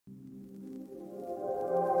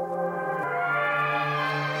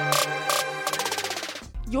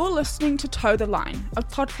You're listening to Toe the Line, a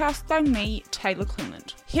podcast by me, Taylor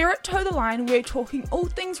Clement. Here at Toe the Line, we're talking all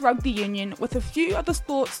things rugby union with a few other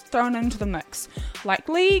sports thrown into the mix, like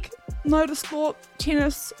league, motorsport,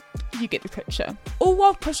 tennis, you get the picture. All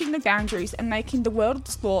while pushing the boundaries and making the world of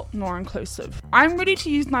sport more inclusive. I'm ready to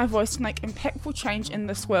use my voice to make impactful change in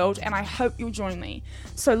this world, and I hope you'll join me.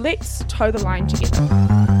 So let's toe the line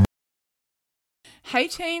together. Hey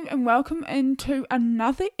team, and welcome into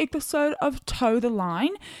another episode of Toe the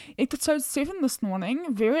Line, episode 7 this morning.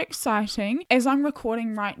 Very exciting. As I'm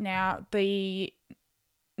recording right now,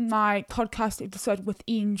 my podcast episode with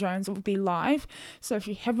Ian Jones will be live, so if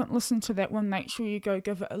you haven't listened to that one, make sure you go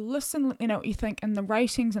give it a listen. Let me know what you think in the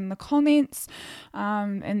ratings and the comments,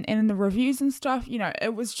 and in the reviews and stuff. You know,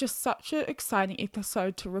 it was just such an exciting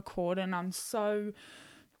episode to record, and I'm so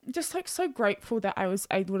grateful that I was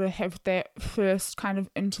able to have that first kind of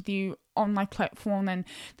interview on my platform, and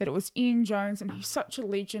that it was Ian Jones, and he's such a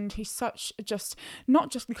legend. He's such not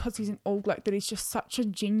just because he's an All Black, that he's just such a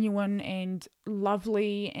genuine and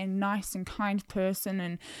lovely and nice and kind person,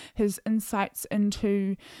 and his insights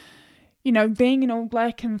into, you know, being an All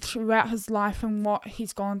Black and throughout his life and what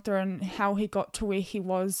he's gone through and how he got to where he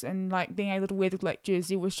was, and like being able to wear the black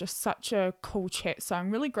jersey was just such a cool chat. So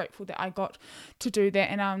I'm really grateful that I got to do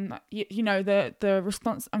that, and you know, the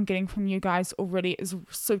response I'm getting from you guys already is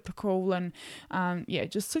super cool, and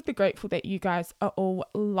just super grateful that you guys are all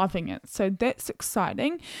loving it. So that's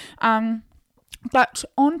exciting. But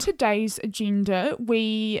on today's agenda,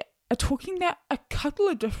 we are talking about a couple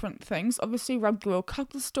of different things. Obviously, Rugby World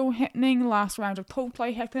Cup is still happening. Last round of pool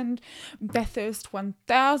play happened. Bathurst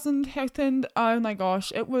 1000 happened. Oh my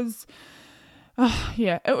gosh, it was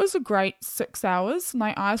a great 6 hours.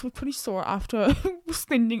 My eyes were pretty sore after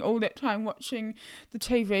spending all that time watching the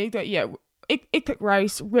TV. But yeah, epic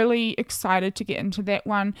race. Really excited to get into that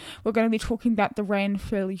one. We're going to be talking about the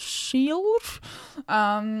Ranfurly Shield,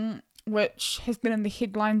 which has been in the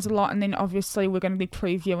headlines a lot, and then obviously we're going to be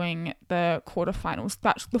previewing the quarterfinals.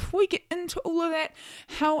 But before we get into all of that,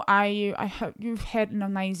 how are you? I hope you've had an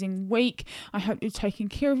amazing week. I hope you're taking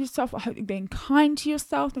care of yourself. I hope you're being kind to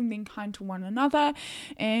yourself and being kind to one another.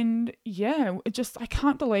 And yeah, I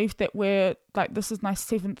can't believe that this is my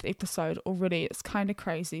 7th episode already. It's kind of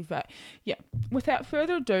crazy. But yeah, without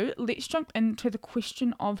further ado, let's jump into the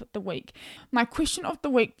question of the week. My question of the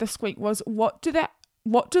week this week was, What do the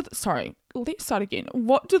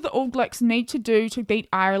All Blacks need to do to beat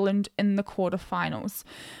Ireland in the quarterfinals?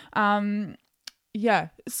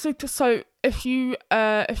 So if you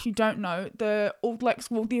don't know, the All Blacks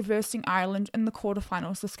will be versing Ireland in the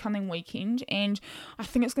quarterfinals this coming weekend, and I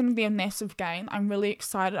think it's going to be a massive game. I'm really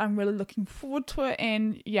excited. I'm really looking forward to it,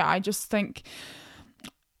 and I'm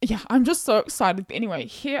just so excited. But anyway,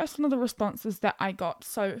 here are some of the responses that I got.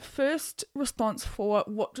 So first response for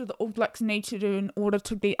what do the All Blacks need to do in order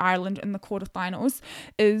to beat Ireland in the quarterfinals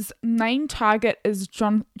is main target is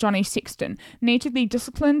Johnny Sexton. Need to be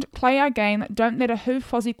disciplined, play our game, don't matter who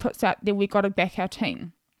Fozzie puts out there, we got to back our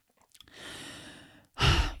team.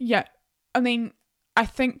 Yeah, I mean, I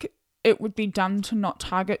think it would be dumb to not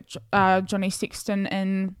target Johnny Sexton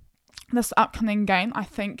in this upcoming game. I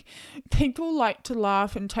think people like to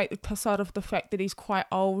laugh and take the piss out of the fact that he's quite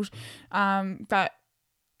old, but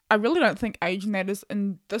I really don't think age matters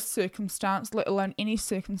in this circumstance, let alone any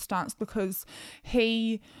circumstance, because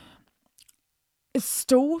he is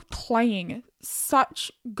still playing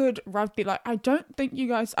such good rugby. Like, I don't think you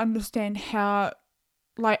guys understand how,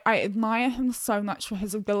 I admire him so much for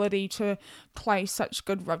his ability to play such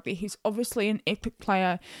good rugby. He's obviously an epic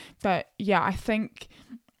player, but yeah, I think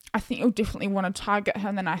you'll definitely want to target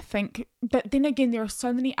him, but then again, there are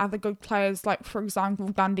so many other good players, like for example,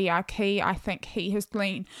 Bundy Aki. I think he has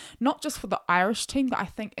been, not just for the Irish team, but I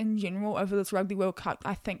think in general over this Rugby World Cup,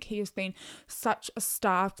 I think he has been such a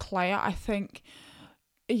star player.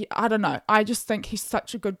 I don't know, I just think he's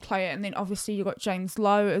such a good player. And then obviously you got James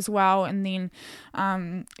Lowe as well, and then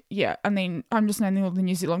I'm just naming all the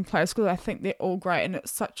New Zealand players because I think they're all great, and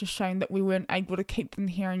it's such a shame that we weren't able to keep them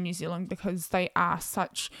here in New Zealand because they are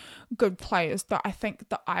such good players. But I think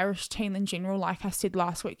the Irish team in general, like I said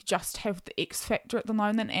last week, just have the X factor at the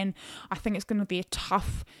moment, and I think it's going to be a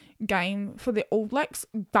tough game for the All Blacks.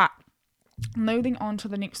 But moving on to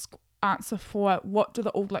the next answer for what do the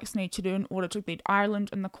All Blacks need to do in order to beat Ireland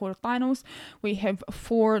in the quarterfinals, we have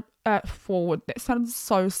forward, that sounded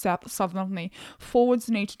so southern of me. Forwards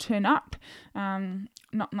need to turn up.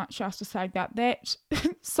 Not much else to say about that.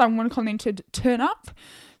 Someone commented turn up,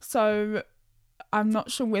 so I'm not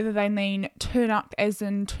sure whether they mean turn up as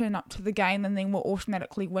in turn up to the game and then we'll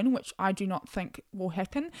automatically win, which I do not think will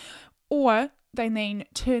happen, or they mean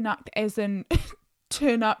turn up as in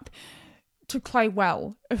turn up to play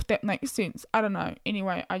well, if that makes sense. I don't know.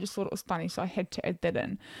 Anyway, I just thought it was funny, so I had to add that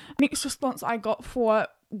in. Next response I got for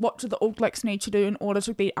what do the All Blacks need to do in order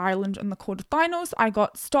to beat Ireland in the quarterfinals, I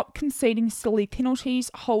got stop conceding silly penalties,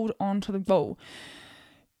 hold on to the ball.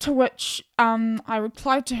 To which I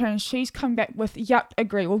replied to her and she's come back with, yep,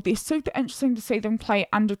 agree. Well, they're super interesting to see them play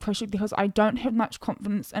under pressure because I don't have much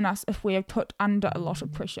confidence in us if we are put under a lot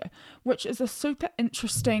of pressure, which is a super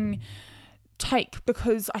interesting take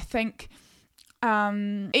because I think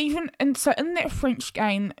in that French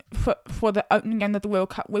game for the opening game of the World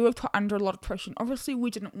Cup, we were put under a lot of pressure. Obviously, we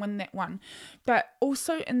didn't win that one, but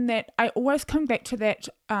also in that, I always come back to that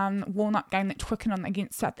Walnut game that Twickenham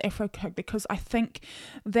against South Africa because I think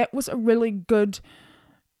that was a really good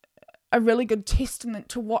testament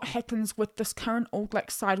to what happens with this current All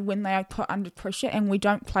Black side when they are put under pressure and we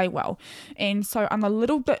don't play well. And so I'm a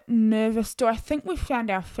little bit nervous. Do I think we've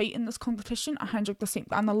found our feet in this competition? 100%.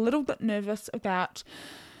 But I'm a little bit nervous about,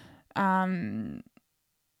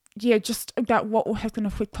 just about what will happen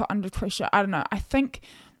if we put under pressure. I don't know. I think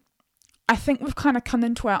we've kind of come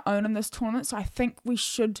into our own in this tournament, so I think we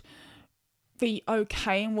should be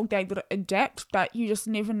okay and we'll be able to adapt, but you just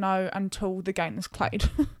never know until the game is played.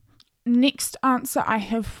 Next answer I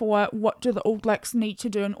have for what do the All Blacks need to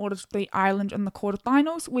do in order to beat Ireland in the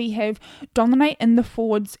quarterfinals, we have dominate in the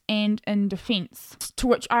forwards and in defence. To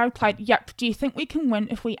which I replied, yep, do you think we can win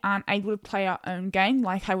if we aren't able to play our own game?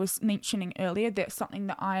 Like I was mentioning earlier, that's something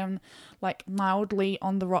that I am mildly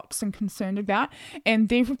on the rocks and concerned about. And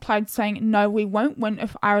they've replied saying, no, we won't win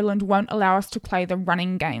if Ireland won't allow us to play the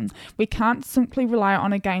running game. We can't simply rely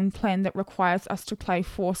on a game plan that requires us to play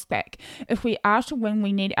force back. If we are to win,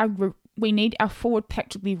 we need our forward pack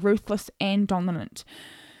to be ruthless and dominant.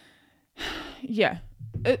 Yeah,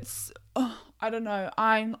 it's, I don't know,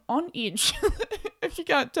 I'm on edge, if you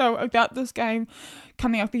can't tell, about this game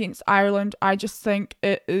coming up against Ireland. I just think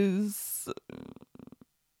it is,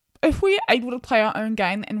 if we are able to play our own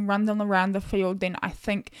game and run them around the field, then I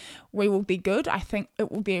think we will be good. I think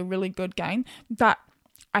it will be a really good game. But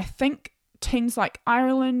I think teams like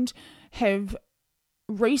Ireland have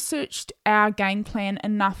researched our game plan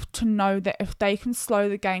enough to know that if they can slow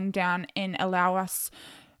the game down and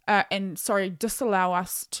disallow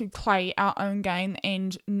us to play our own game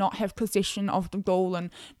and not have possession of the ball and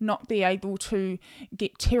not be able to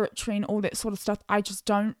get territory and all that sort of stuff, I just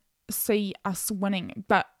don't see us winning.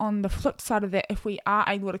 But on the flip side of that, if we are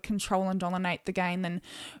able to control and dominate the game and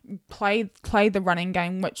play the running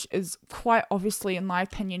game, which is quite obviously, in my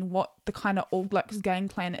opinion, what the kind of All Blacks game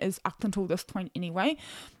plan is up until this point anyway,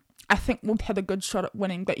 I think we'll have a good shot at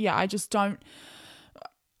winning. But yeah, I just don't.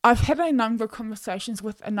 I've had a number of conversations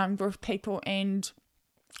with a number of people and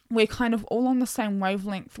we're kind of all on the same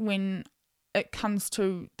wavelength when it comes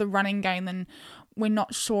to the running game, and we're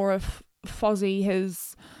not sure if Fozzie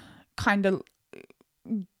has kind of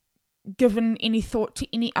given any thought to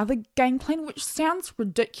any other game plan, which sounds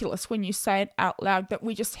ridiculous when you say it out loud, but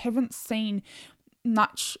we just haven't seen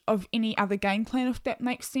much of any other game plan, if that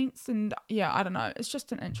makes sense. And yeah, I don't know, it's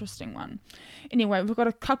just an interesting one. Anyway, we've got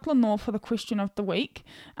a couple more for the question of the week.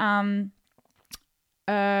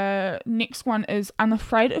 Next one is, I'm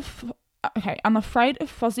afraid if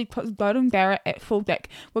Fozzie puts Beauden Barrett at fullback,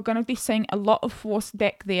 we're going to be seeing a lot of force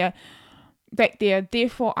back there,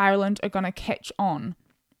 therefore Ireland are going to catch on.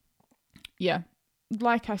 Yeah,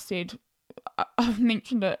 like I said, I've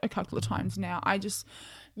mentioned it a couple of times now.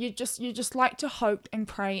 You just like to hope and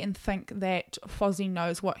pray and think that Fozzie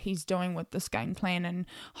knows what he's doing with this game plan, and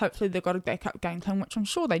hopefully they've got a backup game plan, which I'm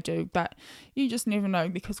sure they do, but you just never know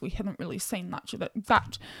because we haven't really seen much of it.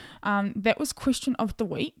 But that was question of the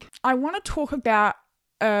week. I want to talk about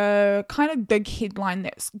a kind of big headline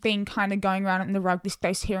that's been kind of going around in the rugby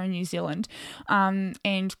space here in New Zealand,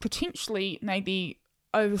 and potentially maybe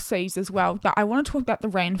overseas as well, but I want to talk about the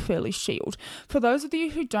Ranfurly Shield. For those of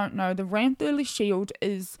you who don't know, the Ranfurly Shield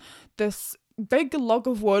is this big log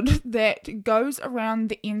of wood that goes around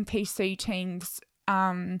the NPC teams,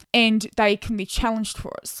 and they can be challenged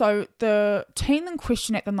for it. So the team in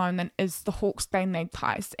question at the moment is the Hawke's Bay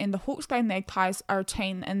Magpies, and the Hawke's Bay Magpies are a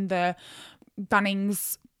team in the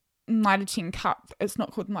Bunnings Mitre 10 Cup. It's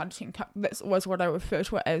not called Mitre 10 Cup, that's always what I refer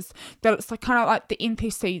to it as, but it's kind of like the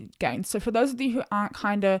NPC game. So for those of you who aren't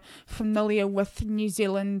kind of familiar with New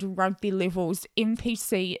Zealand rugby levels,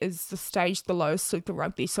 NPC is the stage below Super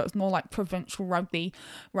Rugby, so it's more like provincial rugby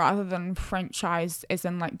rather than franchise, as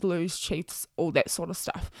in like Blues, Chiefs, all that sort of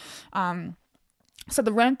stuff. So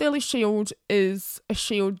the Ranfurly Shield is a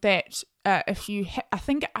shield that if you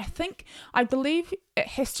I believe it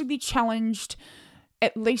has to be challenged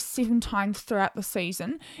at least 7 times throughout the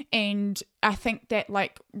season, and I think that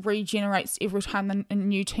like regenerates every time a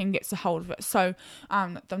new team gets a hold of it. So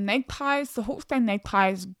the Magpies, the Hawke's Bay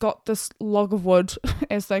Magpies, got this log of wood,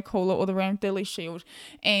 as they call it, or the Ramsdale Shield,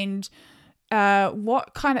 and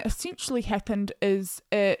what kind of essentially happened is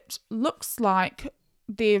it looks like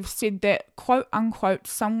they've said that, quote unquote,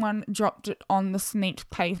 someone dropped it on the cement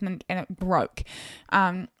pavement and it broke.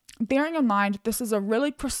 Bearing in mind, this is a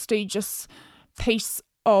really prestigious piece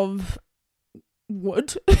of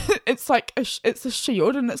wood. It's like it's a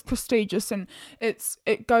shield, and it's prestigious, and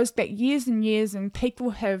it goes back years and years, and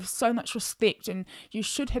people have so much respect, and you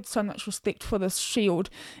should have so much respect for this shield,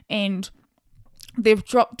 and they've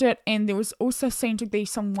dropped it. And there was also seen to be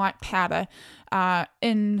some white powder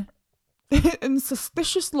in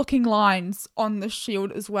suspicious looking lines on the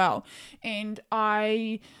shield as well. And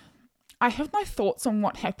I have my thoughts on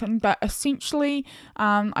what happened, but essentially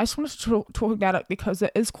I just wanted to talk about it because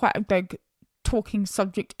it is quite a big talking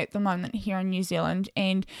subject at the moment here in New Zealand.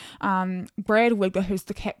 And Brad Wigger, who's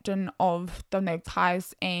the captain of the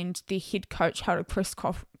Magpies and their head coach, held a press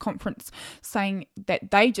conference saying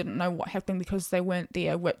that they didn't know what happened because they weren't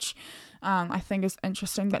there, which I think is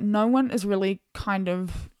interesting. But no one is really kind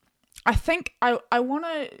of... I think I want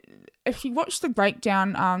to, if you watch the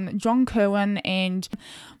breakdown, John Kerwin and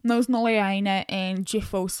Nils Noliaina and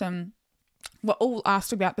Jeff Wilson were all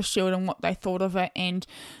asked about the shield and what they thought of it, and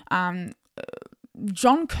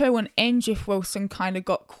John Kerwin and Jeff Wilson kind of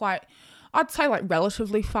got quite, I'd say, like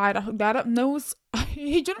relatively fired up about it. Nils,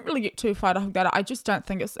 he didn't really get too fired up about it. I just don't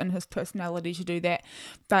think it's in his personality to do that.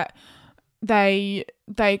 But they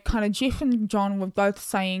kind of, Jeff and John were both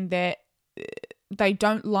saying that they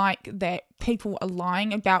don't like that people are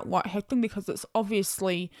lying about what happened, because it's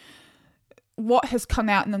obviously what has come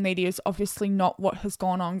out in the media is obviously not what has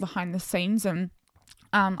gone on behind the scenes. And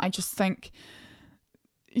I just think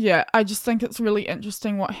it's really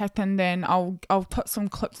interesting what happened, and I'll put some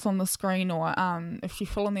clips on the screen, or if you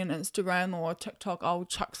follow me on Instagram or TikTok, I'll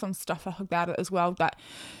chuck some stuff up about it as well. But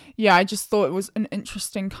yeah, I just thought it was an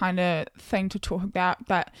interesting kind of thing to talk about.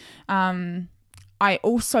 But I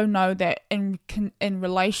also know that in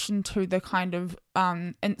relation to the kind of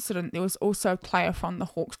incident, there was also a player from the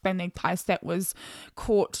Hawke's Bay Magpies that was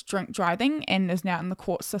caught drink driving and is now in the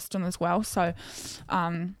court system as well. So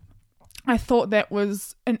I thought that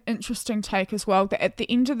was an interesting take as well. That at the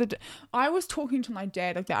end of the day, I was talking to my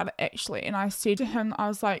dad about it actually, and I said to him, I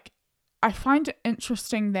was like, I find it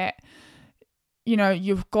interesting that, you know,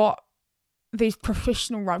 you've got these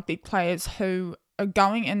professional rugby players who are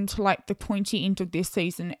going into like the pointy end of their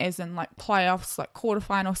season, as in like playoffs, like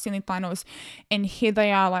quarter-finals, semi-finals, and here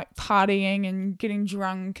they are like partying and getting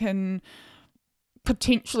drunk and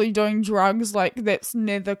potentially doing drugs. Like that's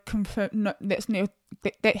never confirmed. No,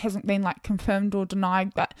 that hasn't been like confirmed or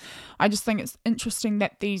denied. But I just think it's interesting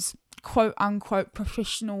that these quote-unquote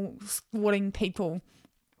professional sporting people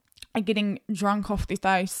are getting drunk off their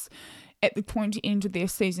face at the pointy end of their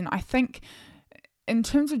season. I think in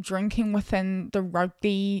terms of drinking within the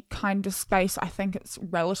rugby kind of space, I think it's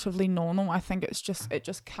relatively normal. I think it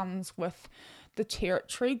just comes with the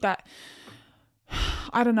territory. But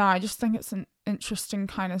I don't know, I just think it's an interesting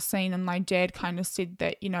kind of scene. And my dad kind of said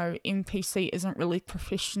that, you know, NPC isn't really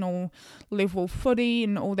professional level footy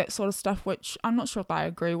and all that sort of stuff, which I'm not sure if I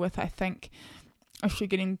agree with. I think if you're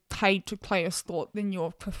getting paid to play a sport, then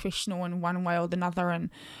you're professional in one way or the other,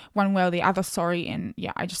 and one way or the other, And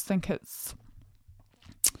yeah, I just think it's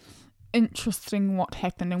interesting what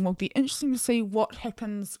happened, and will be interesting to see what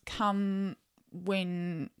happens come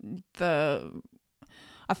when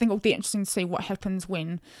I think it'll be interesting to see what happens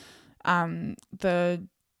when the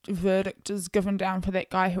verdict is given down for that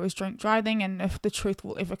guy who was drink driving, and if the truth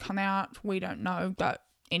will ever come out, we don't know. But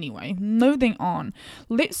anyway, moving on,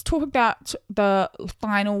 let's talk about the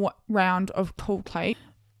final round of pool play.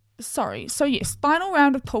 Final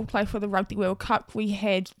round of pool play for the Rugby World Cup. We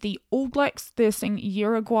had the All Blacks versing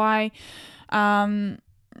Uruguay. I'll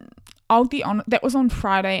be honest, that was on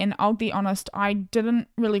Friday, and I'll be honest, I didn't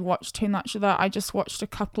really watch too much of that. I just watched a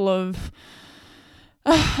couple of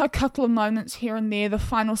moments here and there. The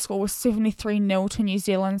final score was 73-0 to New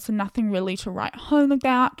Zealand, so nothing really to write home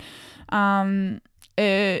about. I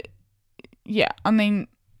didn't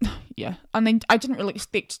really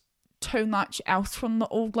expect too much else from the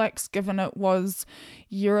All Blacks, given it was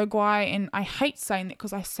Uruguay. And I hate saying that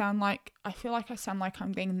because I feel like I sound like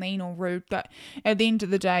I'm being mean or rude, but at the end of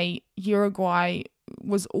the day, Uruguay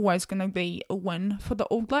was always going to be a win for the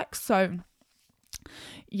All Blacks. So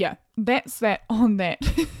yeah, that's that on that.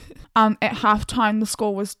 At halftime, the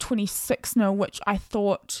score was 26-0, which I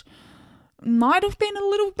thought might have been a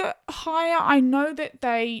little bit higher. I know that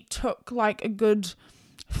they took like a good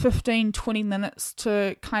 15-20 minutes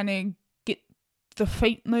to kind of get the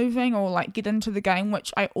feet moving or like get into the game,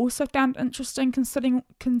 which I also found interesting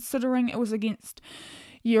considering it was against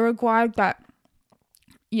Uruguay. But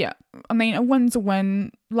yeah, I mean, a win's a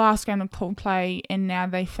win. Last game of pool play, and now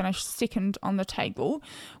they finished second on the table,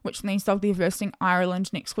 which means they'll be versing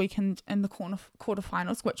Ireland next weekend in the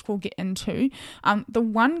quarter-finals, which we'll get into. The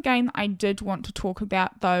one game I did want to talk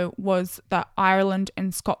about, though, was the Ireland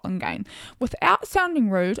and Scotland game. Without sounding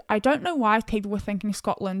rude, I don't know why people were thinking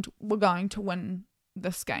Scotland were going to win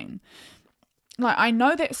this game. Like, I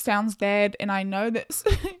know that sounds bad, and I know that's,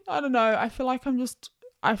 I don't know, I feel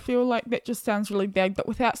like that just sounds really bad, but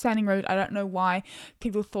without sounding rude, I don't know why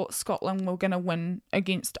people thought Scotland were going to win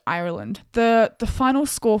against Ireland. The final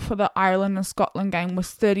score for the Ireland and Scotland game was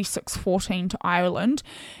 36-14 to Ireland,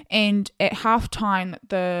 and at half-time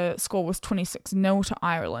the score was 26-0 to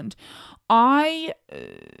Ireland. I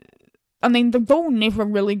mean, the ball never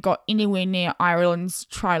really got anywhere near Ireland's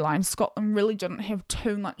try line. Scotland really didn't have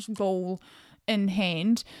too much ball in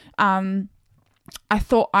hand. I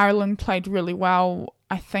thought Ireland played really well.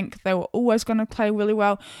 I think they were always going to play really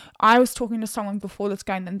well. I was talking to someone before this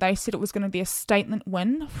game and they said it was going to be a statement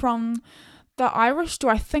win from the Irish. Do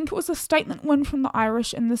I think it was a statement win from the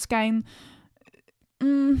Irish in this game?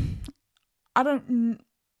 I don't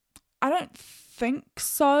think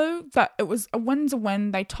so, but it was a win's a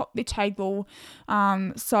win. They topped their table.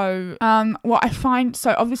 What I find,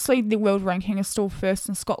 so obviously the world ranking is still first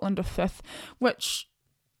and Scotland are fifth, which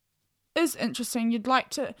is interesting. You'd like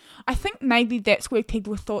to, I think maybe that's where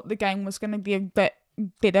people thought the game was going to be a bit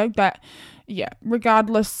better, but yeah,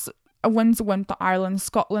 regardless, a win's a win for Ireland.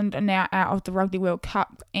 Scotland are now out of the Rugby World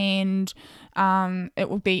Cup, and it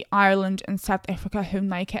will be Ireland and South Africa who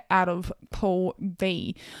make it out of Pool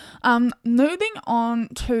B. Moving on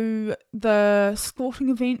to the sporting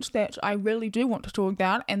event that I really do want to talk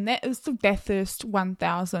about, and that is the Bathurst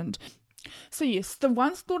 1000. So yes, the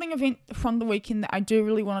one sporting event from the weekend that I do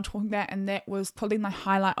really want to talk about, and that was probably my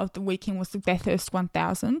highlight of the weekend, was the Bathurst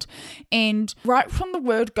 1000. And right from the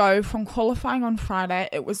word go, from qualifying on Friday,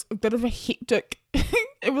 it was a bit of a hectic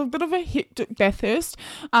Bathurst.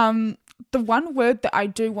 The one word that I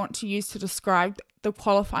do want to use to describe the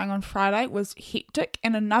qualifying on Friday was hectic,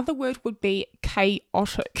 and another word would be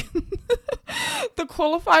chaotic. The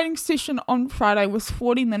qualifying session on Friday was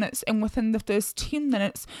 40 minutes, and within the first 10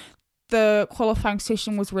 minutes, the qualifying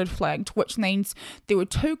session was red flagged, which means there were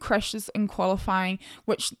 2 crashes in qualifying,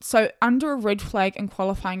 so under a red flag in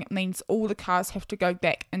qualifying, it means all the cars have to go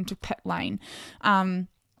back into pit lane.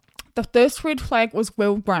 The first red flag was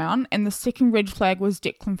Will Brown, and the second red flag was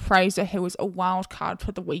Declan Fraser, who was a wild card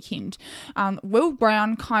for the weekend. Will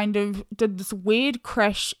Brown kind of did this weird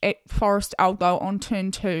crash at Forest Elbow on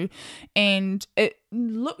turn 2, and it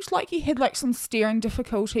looked like he had like some steering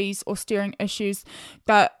difficulties or steering issues,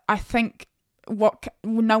 but I think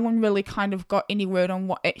no one really kind of got any word on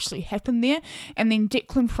what actually happened there. And then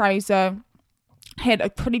Declan Fraser had a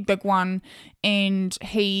pretty big one, and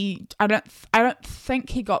I don't think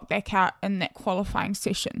he got back out in that qualifying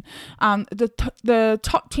session. The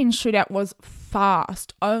top 10 shootout was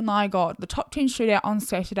fast. Oh my god, the top 10 shootout on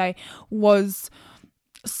Saturday was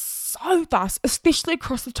so fast, especially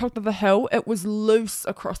across the top of the hill. It was loose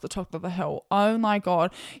across the top of the hill. Oh my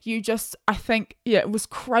god, it was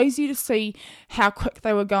crazy to see how quick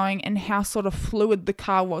they were going and how sort of fluid the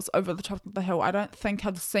car was over the top of the hill. I don't think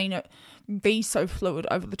I've seen it be so fluid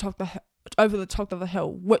over the top of the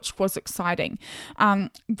hill, which was exciting.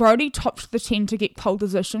 Brodie topped the 10 to get pole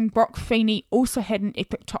position. Brock Feeney also had an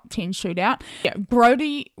epic top 10 shootout. Yeah,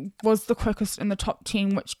 Brodie was the quickest in the top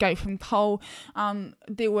 10, which gave him pole.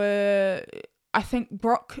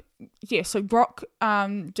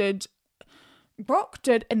 Brock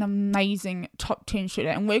did an amazing top 10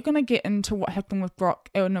 shootout, and we're going to get into what happened with Brock,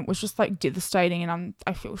 and it was just like devastating, and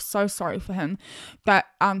I feel so sorry for him. But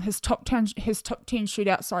his top 10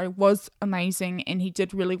 shootout was amazing, and he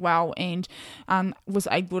did really well, and was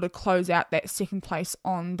able to close out that second place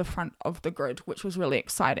on the front of the grid, which was really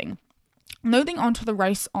exciting. Moving on to the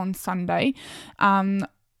race on Sunday,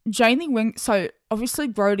 Jamie Wing. So obviously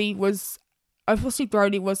Brodie was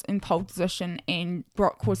in pole position and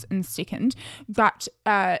Brock was in second, but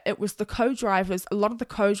it was the co-drivers. A lot of the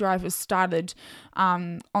co-drivers started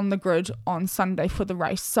on the grid on Sunday for the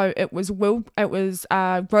race. So it was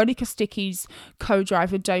Brodie Kostecki's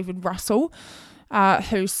co-driver David Russell,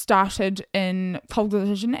 who started in pole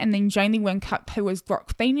position, and then Jamie Whincup, who was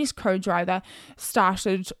Brock Feeney's co-driver,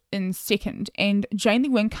 started in second. And Jamie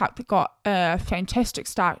Whincup got a fantastic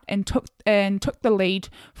start and took the lead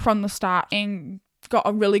from the start and got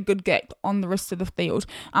a really good gap on the rest of the field.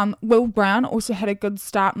 Will Brown also had a good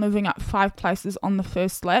start, moving up 5 places on the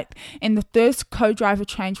first lap, and the first co-driver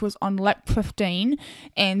change was on lap 15,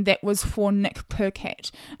 and that was for Nick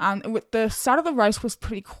Percat. With the start of the race was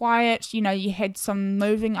pretty quiet. You had some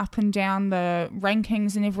moving up and down the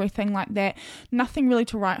rankings and everything like that. Nothing really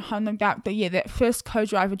to write home about, but yeah, that first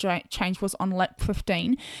co-driver change was on lap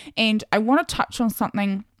 15, and I want to touch on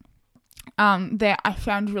something that I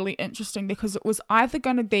found really interesting, because it was either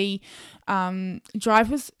going to be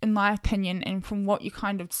drivers, in my opinion, and from what you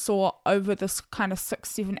kind of saw over this kind of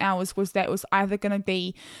 6-7 hours, was that it was either going to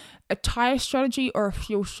be a tyre strategy or a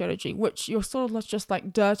fuel strategy, which you're sort of just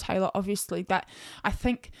like, duh, Taylor, obviously. But I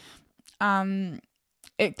think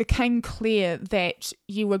it became clear that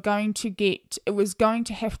it was going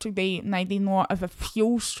to have to be maybe more of a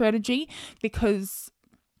fuel strategy, because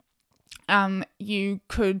you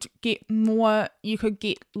could get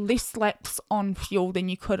less laps on fuel than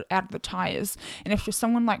you could out of the tyres. And if you're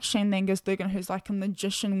someone like Shane Langersbergen, who's like a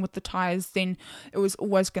magician with the tyres, then it was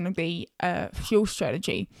always going to be a fuel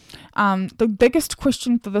strategy. The biggest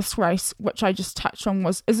question for this race, which I just touched on,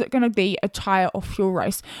 was, is it going to be a tyre or fuel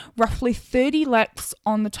race? Roughly 30 laps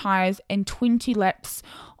on the tyres and 20 laps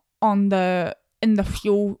in the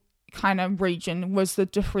fuel kind of region was the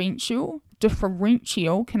differential,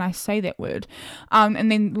 can I say that word?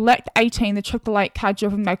 And then lap 18, the Triple Eight car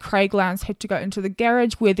driven by Craig Lowndes had to go into the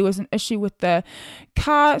garage where there was an issue with the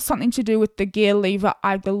car, something to do with the gear lever,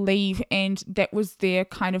 I believe, and that was their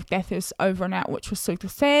kind of Bathurst over and out, which was super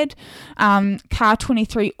sad. Car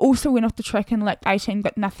 23 also went off the track in lap 18,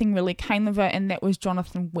 but nothing really came of it, and that was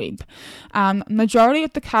Jonathan Webb. Majority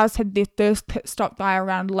of the cars had their first pit stop by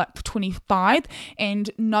around lap 25, and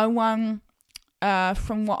no one,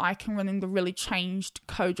 from what I can remember, really changed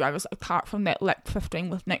co-drivers apart from that lap 15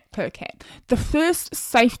 with Nick Percat. The first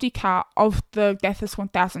safety car of the Bathurst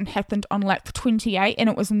 1000 happened on lap 28, and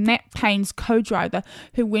it was Matt Payne's co-driver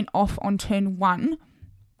who went off on turn 1.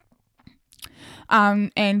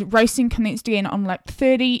 And racing commenced again on lap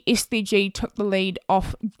 30. SDG took the lead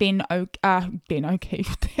off Ben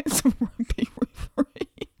O'Keefe. That's a rugby referee.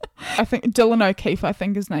 I think Dylan O'Keefe, I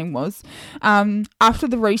think his name was. After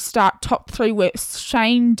the restart, top 3 were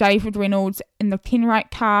Shane David Reynolds in the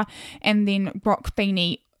Penrite car, and then Brock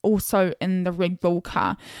Feeney also in the Red Bull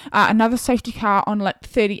car. Another safety car on lap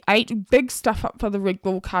 38. Big stuff up for the Red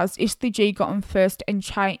Bull cars. SDG got in first and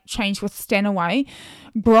changed with Stanaway.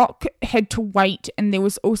 Brock had to wait, and there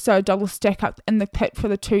was also a double stack up in the pit for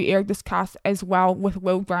the 2 Ergus cars as well, with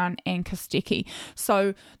Will Brown and Kostecki.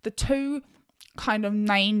 So the 2 kind of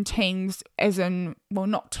main teams, as in, well,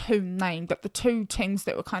 not 2 named, but the 2 teams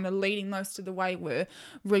that were kind of leading most of the way were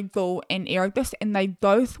Red Bull and Ergus, and they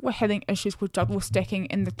both were having issues with double stacking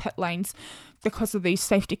in the pit lanes because of these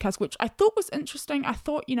safety cars, which I thought was interesting. I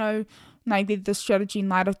thought, maybe the strategy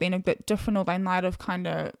might have been a bit different, or they might have kind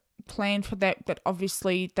of planned for that, but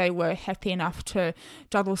obviously they were happy enough to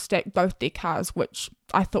double stack both their cars, which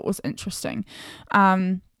I thought was interesting.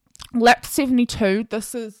 Lap 72,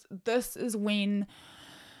 this is when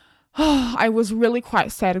I was really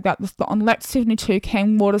quite sad about this, but on lap 72,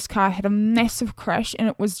 Cam Waters' car had a massive crash, and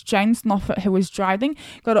it was James Moffat who was driving.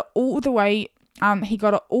 Got it all the way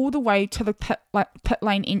to the pit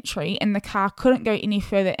lane entry, and the car couldn't go any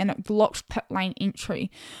further, and it blocked pit lane entry,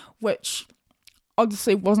 which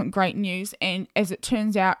obviously wasn't great news. And as it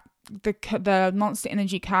turns out, the Monster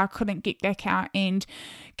Energy car couldn't get back out, and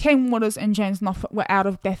Cam Waters and James Moffat were out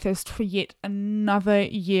of Bathurst for yet another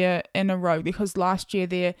year in a row, because last year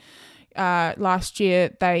they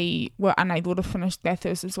were unable to finish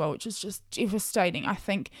Bathurst as well, which is just devastating. I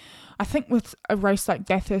think with a race like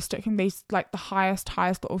Bathurst, it can be like the highest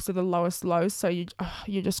highs but also the lowest lows, so you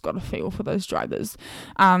just got to feel for those drivers.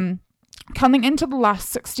 Coming into the last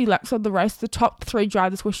 60 laps of the race, the top 3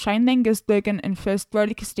 drivers were Shane Langersbergen in first,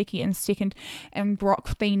 Brodie Kostecki in second, and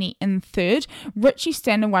Brock Feeney in third. Richie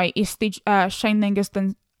Stanaway, Shane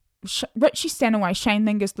Langersben's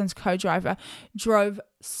co-driver, drove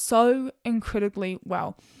so incredibly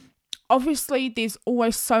well. Obviously, there's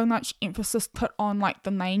always so much emphasis put on like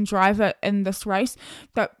the main driver in this race,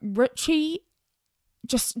 but Richie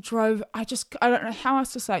just drove, I don't know how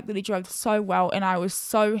else to say it, that he drove so well, and I was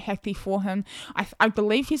so happy for him. I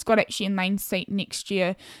believe he's got actually a main seat next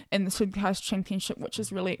year in the Supercars Championship, which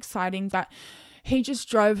is really exciting, but he just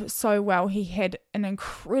drove so well. He had an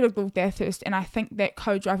incredible Bathurst, and I think that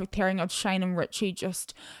co-driver pairing of Shane and Richie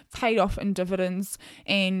just paid off in dividends,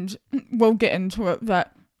 and we'll get into it,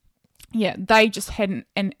 but yeah, they just had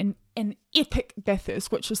an epic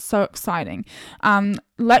Bathurst, which is so exciting.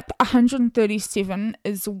 Lap 137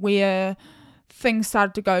 is where things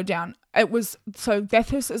started to go down. So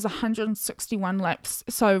Bathurst is 161 laps.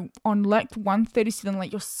 So on lap 137,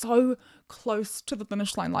 like, you're so close to the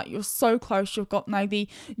finish line. Like, you're so close. You've got maybe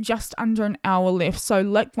just under an hour left. So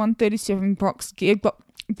lap 137, Brock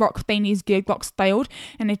Feeney's gearbox failed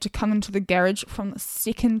and had to come into the garage from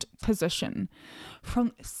second position.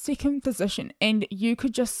 And you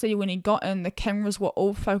could just see when he got in, the cameras were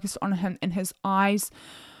all focused on him and his eyes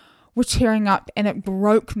were tearing up, and it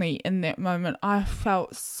broke me in that moment. I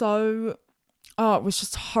felt so, it was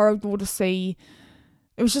just horrible to see.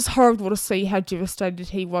 It was just horrible to see how devastated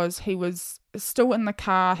he was. He was still in the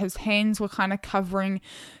car. His hands were kind of covering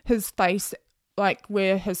his face, like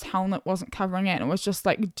where his helmet wasn't covering it. It was just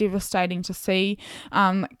like devastating to see.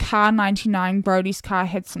 Car 99, Brodie's car,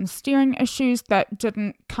 had some steering issues that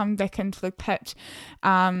didn't come back into the pit.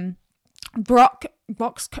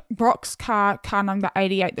 Brock's car number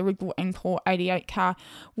 88, the Red Bull Import 88 car,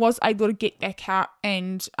 was able to get back out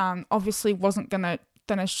and obviously wasn't going to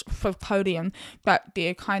finish for podium, but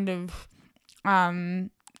their kind of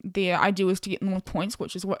their idea was to get more points,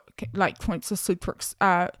 which is what, like, points are super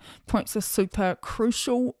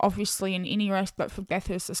crucial, obviously, in any race, but for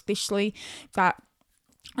Bathurst especially. But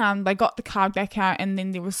they got the car back out, and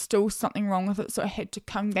then there was still something wrong with it, so it had to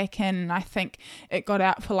come back in, and I think it got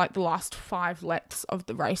out for like the last 5 laps of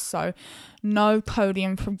the race. So no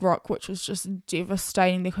podium for Brock, which was just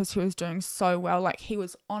devastating because he was doing so well. Like, he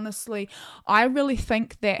was, honestly, I really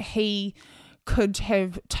think that he could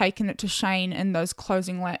have taken it to Shane in those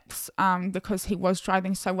closing laps, because he was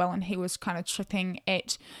driving so well, and he was kind of chipping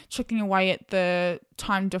away at the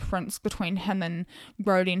time difference between him and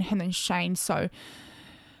Brodie and him and Shane. So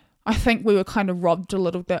I think we were kind of robbed a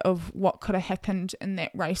little bit of what could have happened in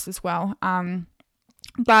that race as well.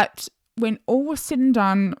 But when all was said and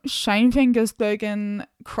done, Shane van Gisbergen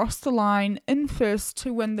crossed the line in first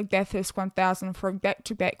to win the Bathurst 1000 for a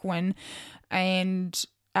back-to-back win, and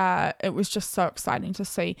it was just so exciting to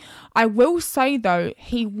see. I will say, though,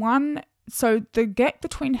 he won. So the gap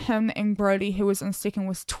between him and Brodie, who was in second,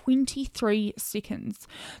 was 23 seconds.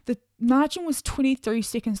 The margin was 23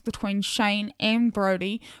 seconds between Shane and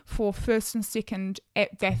Brodie for first and second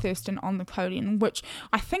at Bathurst and on the podium, which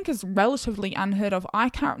I think is relatively unheard of. I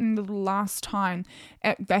can't remember the last time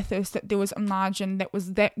at Bathurst that there was a margin that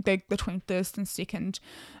was that big between first and second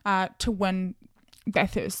to win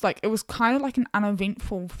Bathurst. Like, it was kind of like an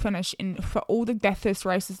uneventful finish, and for all the Bathurst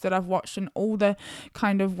races that I've watched and all the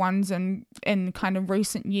kind of ones in kind of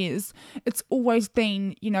recent years, it's always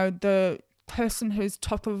been, you know, the person who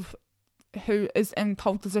is in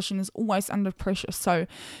pole position is always under pressure. So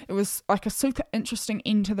it was like a super interesting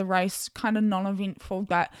end to the race, kind of non-eventful,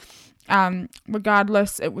 but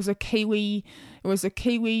regardless, it was a Kiwi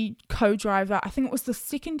co-driver. I think it was the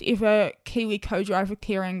second ever Kiwi co-driver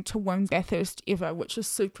pairing to win Bathurst ever, which is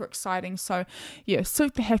super exciting. So yeah,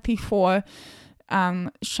 super happy for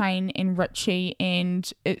Shane and Richie,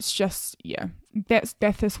 and it's just, yeah, that's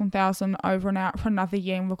Bathurst 1000 over and out for another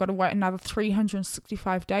year, and we've got to wait another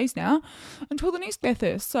 365 days now until the next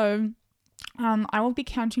Bathurst. So I will be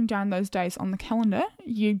counting down those days on the calendar,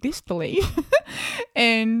 you best believe.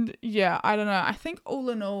 And yeah, I don't know, I think all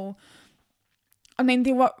in all, I mean,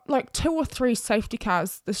 there were like 2 or 3 safety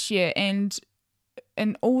cars this year, and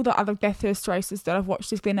in all the other Bathurst races that I've watched,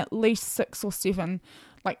 there's been at least 6 or 7,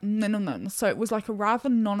 like, minimum. So it was like a rather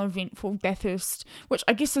non-eventful Bathurst, which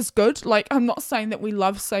I guess is good. Like, I'm not saying that we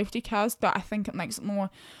love safety cars, but I think it makes it more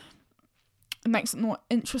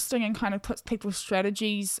interesting and kind of puts people's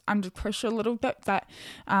strategies under pressure a little bit. But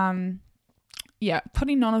yeah,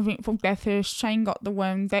 pretty non-eventful Bathurst. Shane got the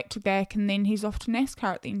win back to back, and then he's off to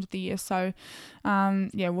NASCAR at the end of the year. So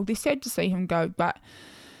yeah, we'll be sad to see him go, but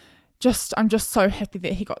I'm just so happy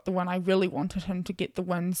that he got the win. I really wanted him to get the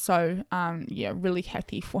win. So yeah, really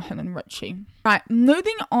happy for him and Richie. Right,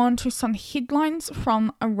 moving on to some headlines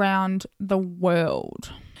from around the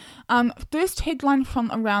world. First headline from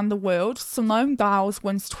around the world: Simone Biles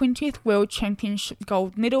wins 20th World Championship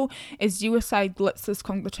gold medal as USA blitzes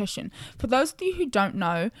competition. For those of you who don't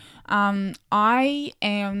know, I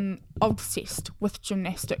am obsessed with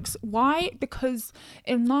gymnastics. Why? Because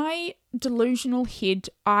in my delusional head,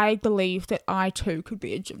 I believe that I too could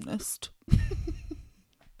be a gymnast.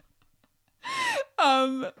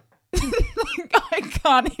 I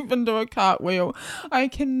can't even do a cartwheel. I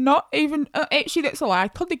cannot even, actually that's a lie, I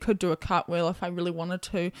probably could do a cartwheel if I really wanted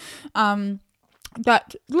to.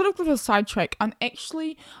 But a little bit of a sidetrack,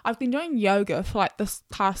 I've been doing yoga for like this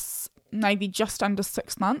past maybe just under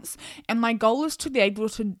 6 months, and my goal is to be able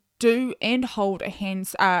to do and hold a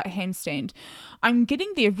handstand. I'm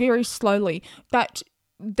getting there very slowly, but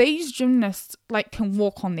these gymnasts can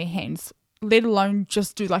walk on their hands, let alone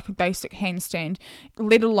just do like a basic handstand,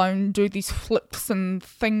 let alone do these flips and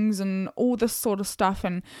things and all this sort of stuff.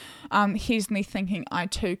 And here's me thinking I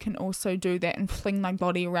too can also do that and fling my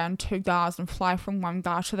body around 2 bars and fly from one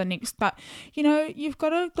bar to the next. But you've got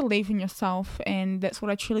to believe in yourself, and that's what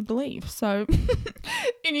I truly believe. So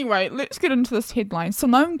anyway, let's get into this headline.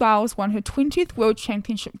 Simone Biles won her 20th World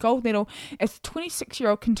Championship gold medal as the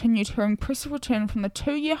 26-year-old continued her impressive return from the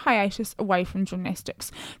 2-year hiatus away from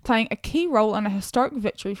gymnastics, playing a key role in a historic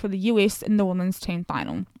victory for the US in the women's team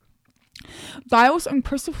final. Biles'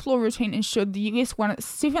 impressive floor routine ensured the US won its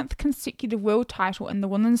 7th consecutive world title in the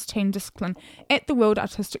women's team discipline at the World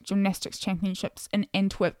Artistic Gymnastics Championships in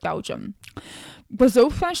Antwerp, Belgium.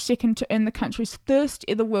 Brazil finished second to earn the country's first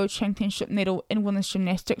ever World Championship medal in women's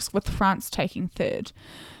gymnastics, with France taking third.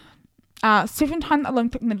 7-time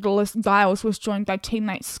Olympic medalist Biles was joined by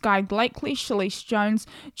teammates Sky Blakely, Shalise Jones,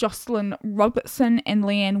 Jocelyn Robertson and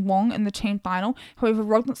Leanne Wong in the team final. However,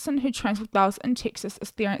 Robertson, who trains with Biles in Texas,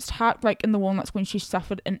 experienced heartbreak in the walnuts when she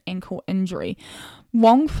suffered an ankle injury.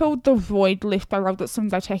 Wong filled the void left by Robertson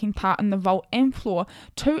by taking part in the vault and floor,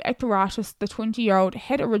 2 apparatus the 20-year-old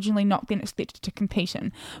had originally not been expected to compete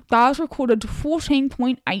in. Biles recorded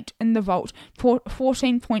 14.8 in the vault,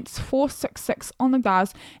 14.466 on the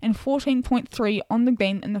bars, and 14.3 on the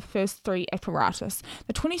beam in the first 3 apparatus.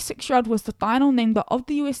 The 26-year-old was the final member of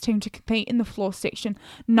the US team to compete in the floor section,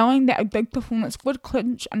 knowing that a big performance would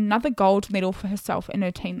clinch another gold medal for herself and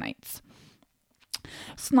her teammates.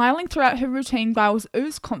 Smiling throughout her routine, Biles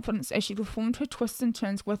oozed confidence as she performed her twists and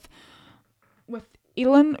turns with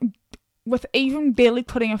even barely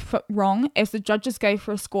putting a foot wrong, as the judges gave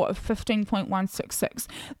her a score of 15.166.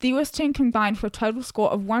 The US team combined for a total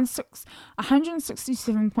score of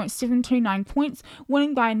 167.729 points,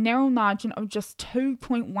 winning by a narrow margin of just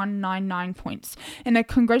 2.199 points. In a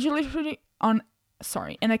congratulatory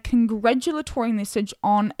message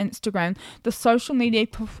on Instagram, the social media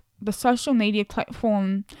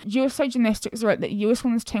platform USA Gymnastics wrote that US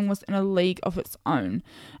women's team was in a league of its own.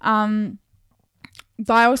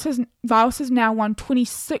 Biles has now won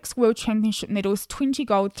 26 World Championship medals, 20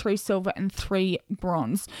 gold, 3 silver and 3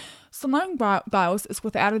 bronze. Simone Biles is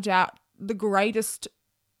without a doubt the greatest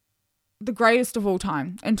of all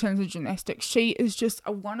time in terms of gymnastics. She is just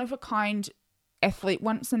a one-of-a-kind athlete,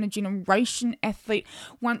 once in a generation athlete,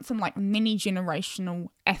 once in many generational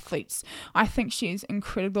athletes. I think she is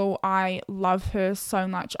incredible. I love her so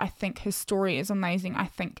much. I think her story is amazing. I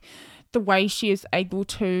think the way she is able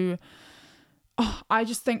to, I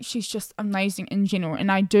just think she's just amazing in general.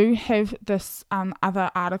 And I do have this other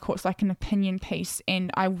article, it's like an opinion piece, and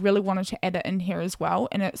I really wanted to add it in here as well.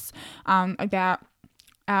 And it's about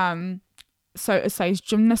so it says,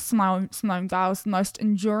 gymnast Simone Biles' most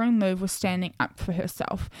enduring move was standing up for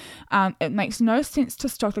herself. It makes no sense to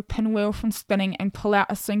stop a pinwheel from spinning and pull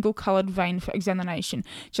out a single coloured vein for examination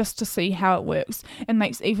just to see how it works. It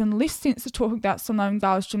makes even less sense to talk about Simone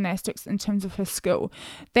Biles' gymnastics in terms of her skill.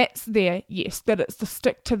 That's there, yes, but it's the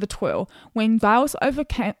stick to the twirl. When Biles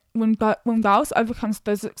overcomes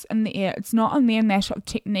physics in the air, it's not a mere matter of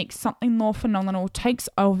technique. Something more phenomenal takes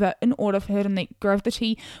over in order for her to meet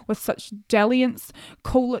gravity with such dalliance,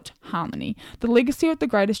 call it harmony. The legacy of the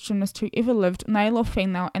greatest gymnast who ever lived, male or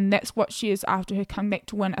female, and that's what she is after her comeback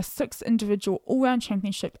to win a 6th individual all-round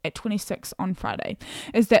championship at 26 on Friday,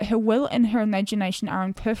 is that her will and her imagination are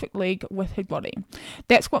in perfect league with her body.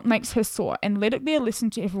 That's what makes her soar, and let it be a lesson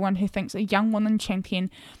to everyone who thinks a young woman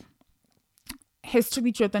champion has to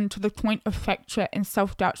be driven to the point of fracture and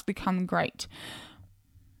self-doubt to become great.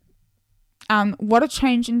 What a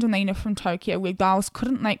change in demeanour from Tokyo, where Biles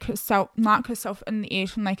couldn't mark herself in the air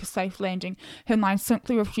to make a safe landing. Her mind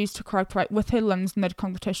simply refused to cooperate with her limbs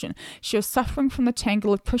mid-competition. She was suffering from the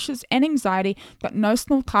tangle of pressures and anxiety, but no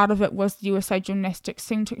small part of it was the USA Gymnastics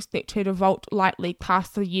seemed to expect her to vault lightly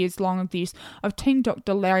past the years-long abuse of Team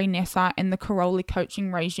Dr. Larry Nassar and the Caroli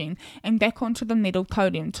coaching regime, and back onto the medal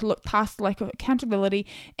podium to look past the lack of accountability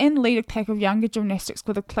and lead a pack of younger gymnastics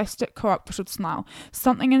with a plastic, cooperative smile.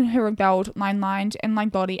 Something in her rebelled, my mind and my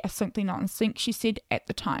body are simply not in sync, she said at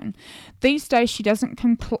the time. These days she doesn't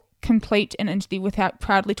complete an interview without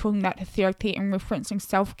proudly talking about her therapy and referencing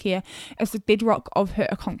self-care as the bedrock of her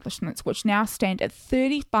accomplishments, which now stand at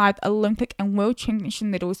 35 Olympic and World Championship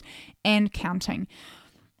medals and counting.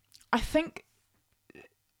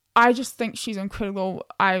 I just think she's incredible.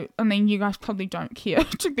 I mean, you guys probably don't care,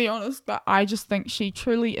 to be honest, but I just think she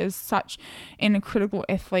truly is such an incredible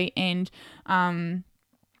athlete, and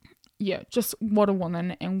just what a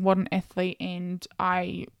woman and what an athlete, and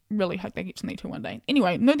I really hope they get to meet her one day.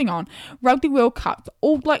 Anyway, moving on. Rugby World Cup. The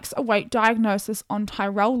All Blacks await diagnosis on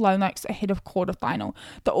Tyrell Lomax ahead of quarter-final.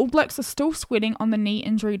 The All Blacks are still sweating on the knee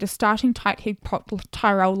injury to starting tight head prop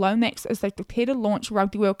Tyrell Lomax as they prepare to launch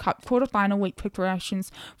Rugby World Cup quarter-final week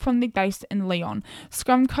preparations from their base in Lyon.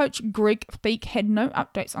 Scrum coach Greg Feek had no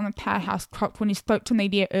updates on the powerhouse prop when he spoke to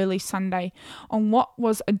media early Sunday on what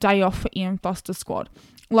was a day off for Ian Foster's squad.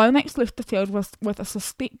 Lomax left the field with a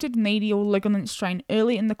suspected medial ligament strain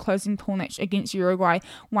early in the closing pool match against Uruguay,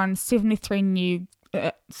 won 73-0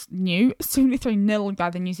 by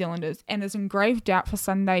the New Zealanders, and is in grave doubt for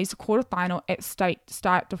Sunday's quarter-final at Stade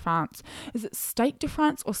de France. Is it Stade de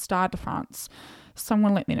France or Stade de France?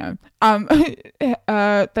 Someone let me know.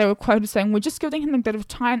 They were quoted saying, "We're just giving him a bit of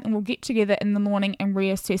time and we'll get together in the morning and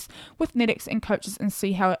reassess with medics and coaches and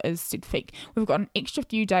see how it is," said Feek. "We've got an extra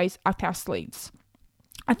few days up our sleeves.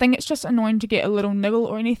 I think it's just annoying to get a little niggle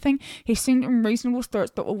or anything. He seemed in reasonable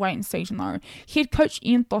spirits, but we'll wait and see tomorrow." Head coach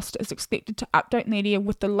Ian Foster is expected to update media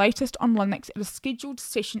with the latest on Lomax at a scheduled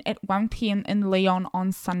session at 1 p.m. in Lyon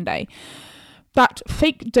on Sunday. But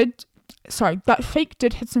Feek did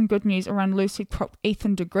hit some good news around loose head prop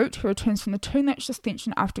Ethan de Groot, who returns from the 2-match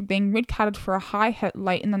suspension after being red-carded for a high hit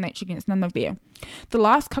late in the match against Namibia. "The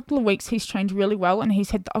last couple of weeks he's trained really well and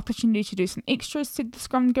he's had the opportunity to do some extras," said the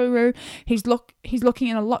scrum guru. He's looking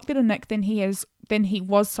in a lot better nick than he was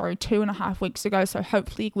 2.5 weeks ago, so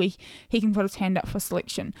hopefully he can put his hand up for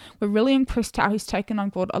selection. "We're really impressed how he's taken on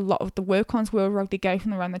board a lot of the work-ons World Rugby gave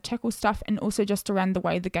him around the tackle stuff and also just around the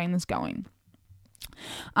way the game is going."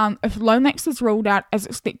 If Lomax is ruled out as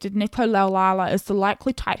expected, Nepo Laulala is the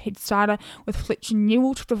likely tight head starter, with Fletcher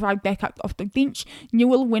Newell to provide backup off the bench.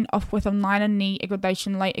 Newell went off with a minor knee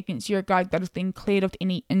aggravation late against Uruguay that has been cleared of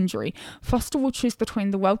any injury. Foster will choose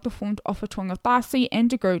between the well-performed Ofatonga Farsi and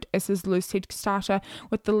de Groot as his loose head starter,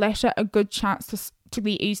 with the latter a good chance to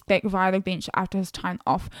be eased back via the bench after his time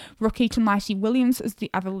off. Rookie Tamaiti Williams is the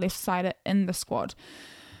other left-sider in the squad.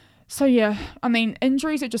 So yeah, I mean,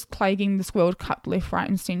 injuries are just plaguing this World Cup left, right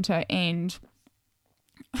and centre, and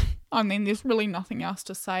I mean, there's really nothing else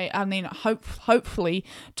to say. I mean, hopefully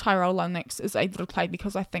Tyrell Lomax is able to play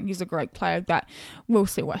because I think he's a great player, but we'll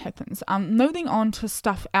see what happens. Moving on to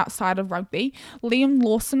stuff outside of rugby, Liam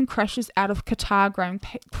Lawson crashes out of Qatar Grand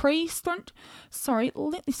Prix sprint. Sorry,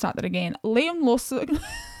 let me start that again. Liam Lawson...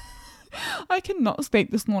 I cannot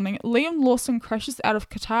speak this morning. Liam Lawson crashes out of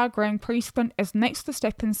Qatar Grand Prix sprint as Max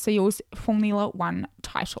Verstappen seals Formula 1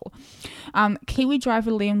 title. Kiwi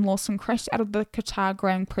driver Liam Lawson crashed out of the Qatar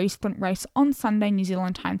Grand Prix sprint race on Sunday New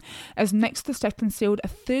Zealand time as Max Verstappen sealed a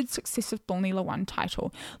third successive Formula 1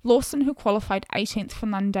 title. Lawson, who qualified 18th for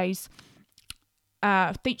Monday's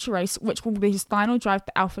feature race, which will be his final drive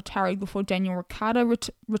to AlphaTauri before Daniel Ricciardo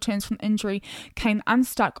returns from injury, came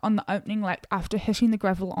unstuck on the opening lap after hitting the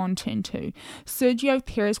gravel on turn 2. Sergio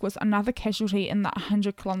Perez was another casualty in the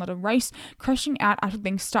 100-kilometre race, crashing out after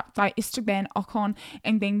being stuck by Esteban Ocon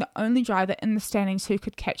and being the only driver in the standings who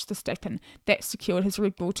could catch Verstappen. That secured his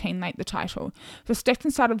Red Bull teammate the title.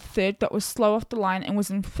 Verstappen started third but was slow off the line and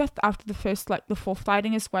was in fifth after the first lap before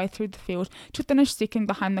fighting his way through the field to finish second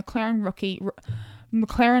behind McLaren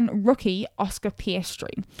rookie Oscar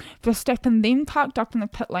Piastri. Verstappen then parked up in the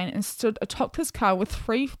pit lane and stood atop his car with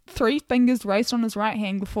three fingers raised on his right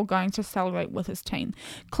hand before going to celebrate with his team.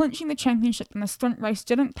 Clinching the championship in the sprint race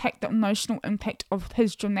didn't pack the emotional impact of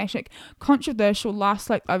his dramatic, controversial last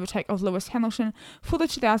lap overtake of Lewis Hamilton for the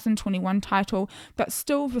 2021 title, but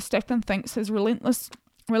still Verstappen thinks his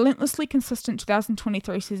relentlessly consistent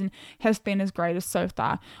 2023 season has been his greatest so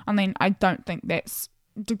far. I mean, I don't think that's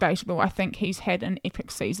debatable. I think he's had an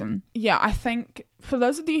epic season. Yeah, I think for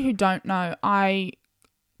those of you who don't know,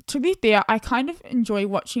 to be fair, I kind of enjoy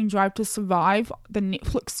watching Drive to Survive, the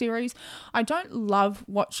Netflix series. I don't love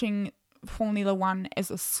watching Formula 1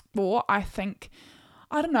 as a sport. I think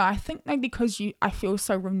maybe because I feel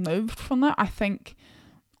so removed from it,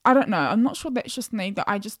 I don't know, I'm not sure that's just me, but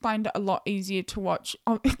I just find it a lot easier to watch.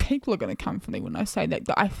 People are going to come for me when I say that,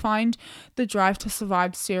 but I find the Drive to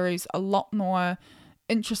Survive series a lot more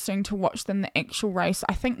interesting to watch than the actual race.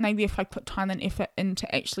 I think maybe if I put time and effort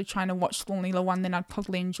into actually trying to watch Formula 1, then I'd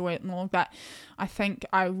probably enjoy it more, but I think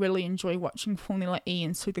I really enjoy watching Formula E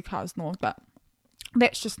and supercars more, but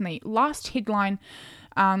That's just neat. Last headline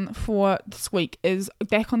for this week is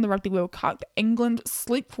back on the Rugby World Cup. England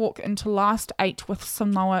sleepwalk into last 8 with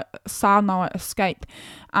Samoa escape.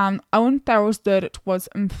 Owen Farrell's verdict was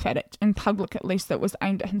emphatic, in public at least, that was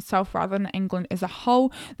aimed at himself rather than England as a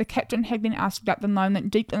whole. The captain had been asked about the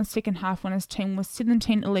moment deep in the second half when his team was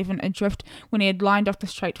 17-11 adrift when he had lined up the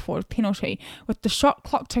straightforward penalty. With the shot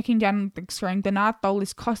clock ticking down on the big screen, Bernard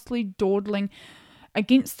Bowley's costly dawdling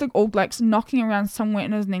against the All Blacks, knocking around somewhere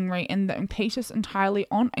in his memory, and the impetus entirely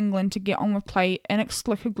on England to get on with play.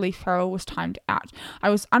 Inexplicably, Farrell was timed out. I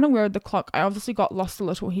was unaware of the clock. I obviously got lost a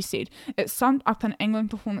little, he said. It summed up an England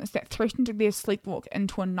performance that threatened to their sleepwalk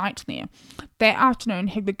into a nightmare. That afternoon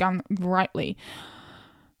had begun brightly.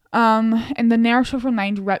 And the narrative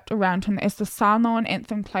remained wrapped around him. As the Samoan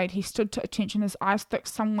anthem played, he stood to attention, his eyes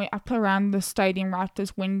fixed somewhere up around the stadium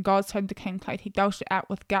rafters. When God Save the King played, he belched it out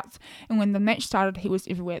with guts, and when the match started, he was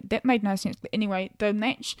everywhere. That made no sense, but anyway, the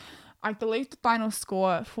match, I believe the final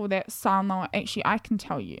score for that Samoa, actually, I can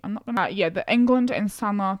tell you, I'm not gonna, the England and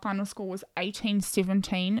Samoa final score was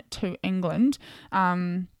 18-17 to England.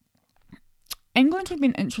 England have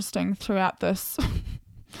been interesting throughout this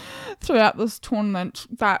tournament,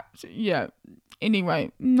 but yeah, anyway,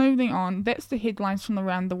 moving on. That's the headlines from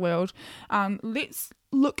around the world. Let's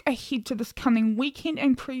look ahead to this coming weekend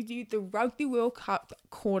and preview the Rugby World Cup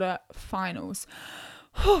quarter-finals.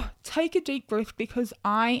 Take a deep breath, because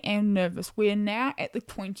I am nervous. We're now at the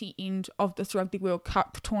pointy end of this Rugby World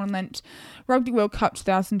Cup tournament, Rugby World Cup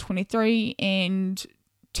 2023, and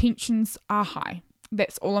tensions are high.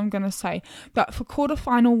 That's all I'm going to say. But for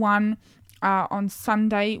quarter-final 1, on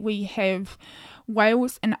Sunday, we have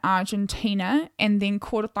Wales and Argentina, and then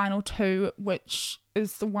quarterfinal 2, which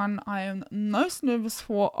is the one I am most nervous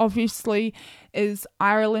for, obviously, is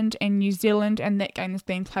Ireland and New Zealand, and that game is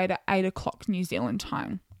being played at 8 o'clock New Zealand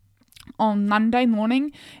time. On Monday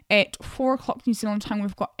morning at 4 o'clock New Zealand time,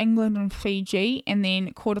 we've got England and Fiji, and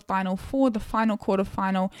then quarterfinal 4, the final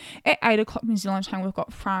quarterfinal, at 8 o'clock New Zealand time, we've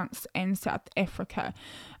got France and South Africa.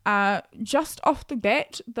 Just off the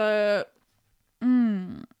bat, the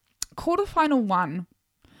quarterfinal 1,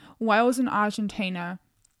 Wales and Argentina,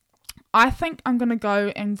 I think I'm going to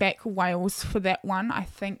go and back Wales for that one. I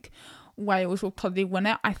think Wales will probably win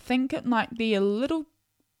it. I think it might be a little,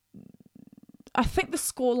 I think the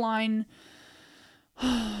scoreline,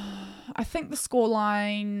 I'm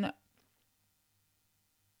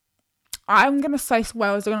going to say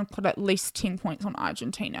Wales are going to put at least 10 points on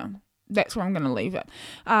Argentina. That's where I'm going to leave it.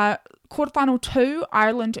 Quarterfinal 2,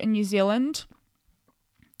 Ireland and New Zealand.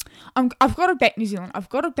 I've got to back New Zealand. I've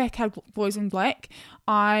got to back our boys in black.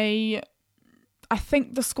 I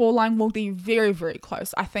think the scoreline will be very, very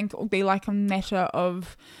close. I think it will be like a matter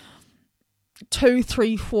of 2,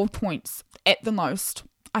 3, 4 points at the most.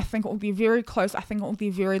 I think it will be very close. I think it will be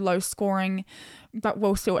very low scoring, but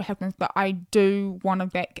we'll see what happens. But I do want to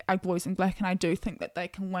back our boys in black, and I do think that they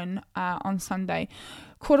can win on Sunday.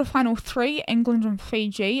 Quarterfinal 3, England and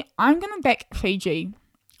Fiji. I'm going to back Fiji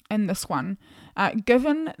in this one.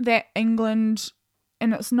 Given that England,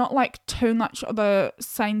 and it's not like too much of the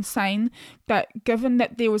same, but given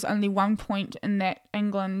that there was only 1 point in that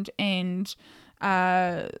England and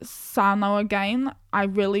Samoa game, I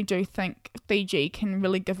really do think Fiji can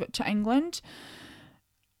really give it to England.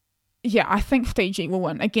 Yeah, I think Fiji will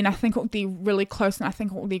win. Again, I think it will be really close, and I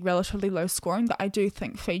think it will be relatively low scoring, but I do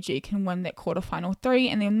think Fiji can win that quarterfinal 3.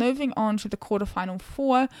 And then moving on to the quarterfinal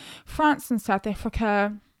 4, France and South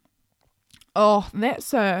Africa. Oh,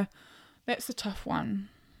 that's a tough one.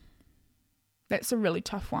 That's a really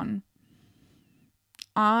tough one.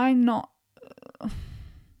 I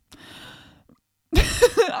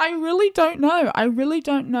really don't know. I really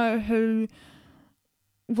don't know who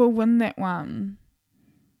will win that one.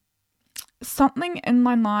 Something in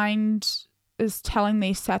my mind is telling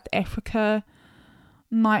me South Africa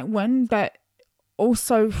might win, but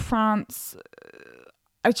also France.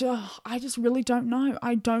 I just really don't know.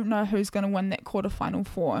 I don't know who's going to win that quarterfinal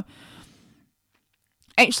 4.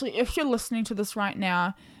 Actually, if you're listening to this right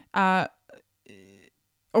now,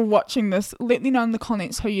 or watching this, let me know in the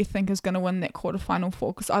comments who you think is going to win that quarterfinal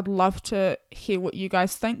 4, because I'd love to hear what you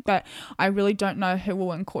guys think, but I really don't know who will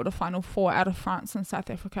win quarterfinal 4 out of France and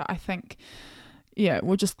South Africa. I think, yeah, it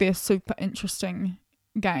will just be a super interesting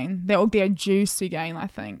game. That will be a juicy game, I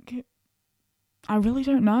think. I really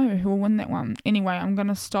don't know who will win that one. Anyway, I'm going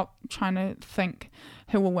to stop trying to think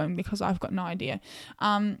who will win, because I've got no idea.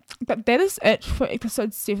 But that is it for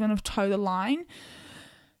episode 7 of Toe the Line.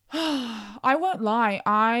 I won't lie,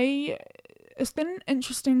 I it's been an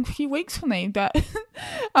interesting few weeks for me, but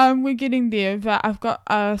we're getting there. But I've got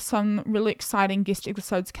some really exciting guest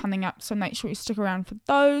episodes coming up, so make sure you stick around for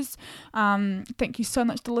those. Thank you so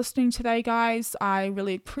much for listening today, guys. I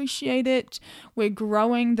really appreciate it. We're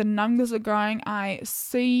growing. The numbers are growing.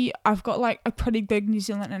 I've got like a pretty big New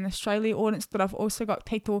Zealand and Australia audience, but I've also got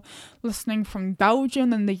people listening from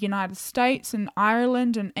Belgium and the United States and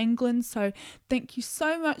Ireland and England. So thank you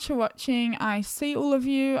so much for watching. I see all of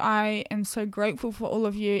you. I am so grateful for all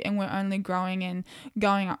of you, and we're only growing and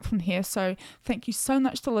going up from here. So thank you so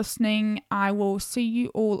much for listening. I will see you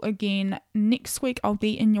all again next week. I'll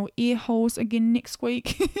be in your ear holes again next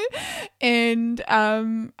week. And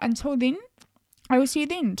until then, I will see you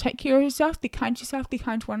then. Take care of yourself, be kind to yourself, be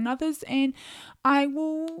kind to one another, and I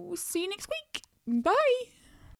will see you next week. Bye.